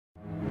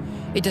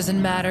It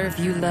doesn't matter if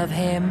you love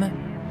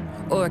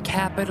him or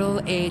capital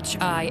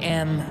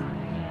H-I-M.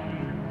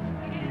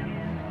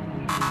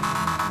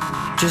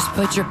 Just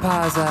put your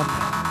paws up,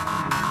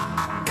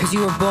 'cause you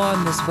were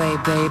born this way,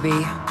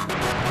 baby.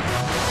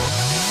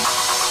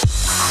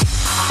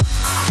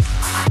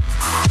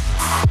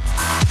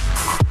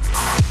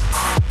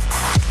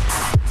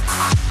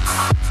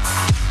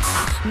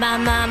 My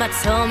mama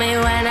told me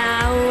when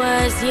I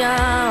was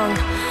young,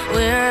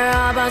 we're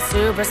all about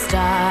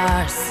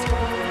superstars.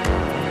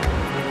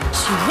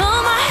 She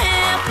rolled my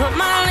hair, put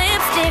my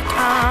lipstick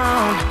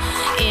on,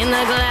 in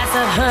a glass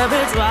of her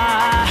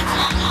boudoir.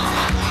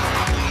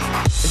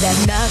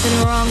 There's nothing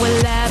wrong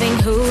with loving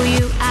who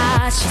you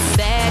are, she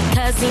said,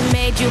 'cause he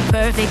made you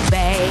perfect,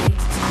 babe.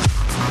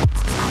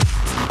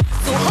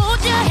 So hold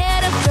your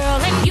head up, girl,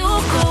 and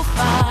you'll go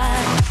far.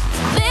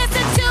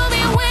 Listen to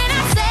me when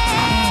I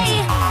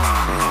say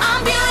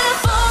I'm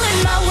beautiful in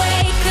my way,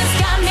 'cause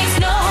God makes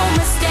no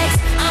mistakes.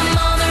 I'm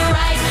on the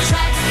right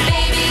track,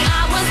 baby,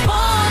 I was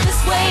born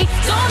this way.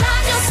 Don't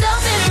hide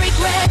yourself in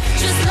regret,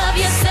 just love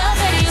yourself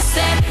and you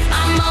said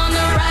I'm on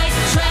the right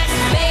track,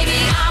 baby,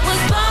 I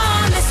was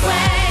born this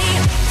way.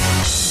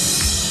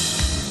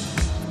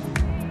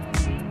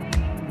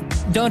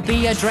 Don't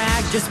be a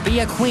drag, just be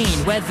a queen.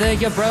 Whether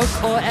you're broke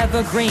or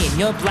evergreen,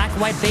 you're black,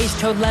 white, beige,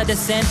 chola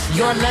descent,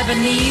 you're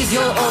Lebanese,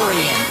 you're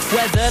Orient.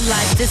 Whether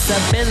life's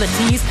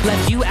disabilities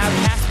left you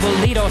outcast,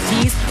 bullied or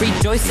teased,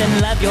 rejoice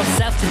and love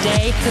yourself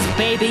today, 'cause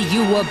baby,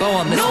 you were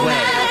born this way. No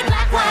matter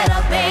black, white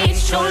or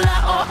beige, chola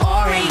or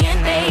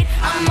Orient, babe,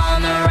 I'm on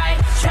the right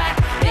track,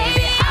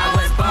 baby, I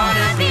was born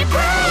to be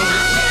brave.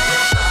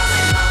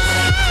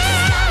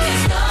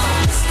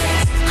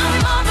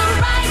 I'm on the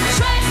right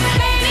track,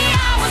 baby,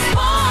 I was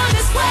born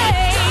this way.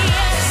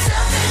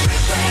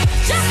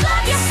 Just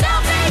love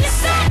yourself and you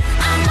said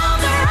I'm on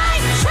the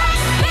right track,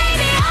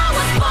 baby, I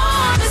was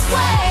born this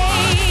way.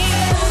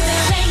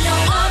 There ain't no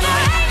other,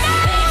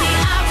 baby,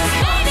 I was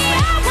born this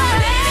way.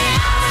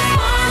 I was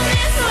born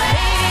this way.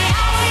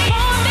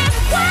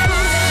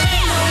 There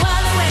ain't no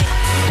other way,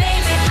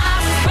 baby, I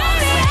was born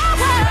this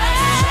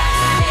way.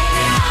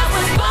 Baby, I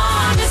was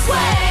born this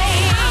way.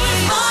 I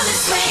was born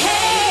this way,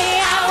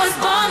 hey, I was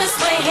born this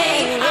way, hey.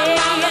 I'm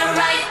on the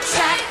right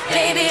track,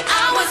 baby,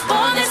 I was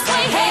born this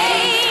way,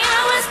 hey.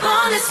 I was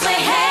born this way,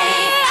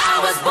 hey. I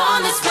was born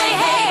this way,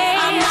 hey.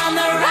 I'm on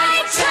the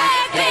right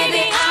track,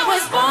 baby, I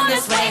was born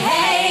this way,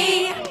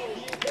 hey.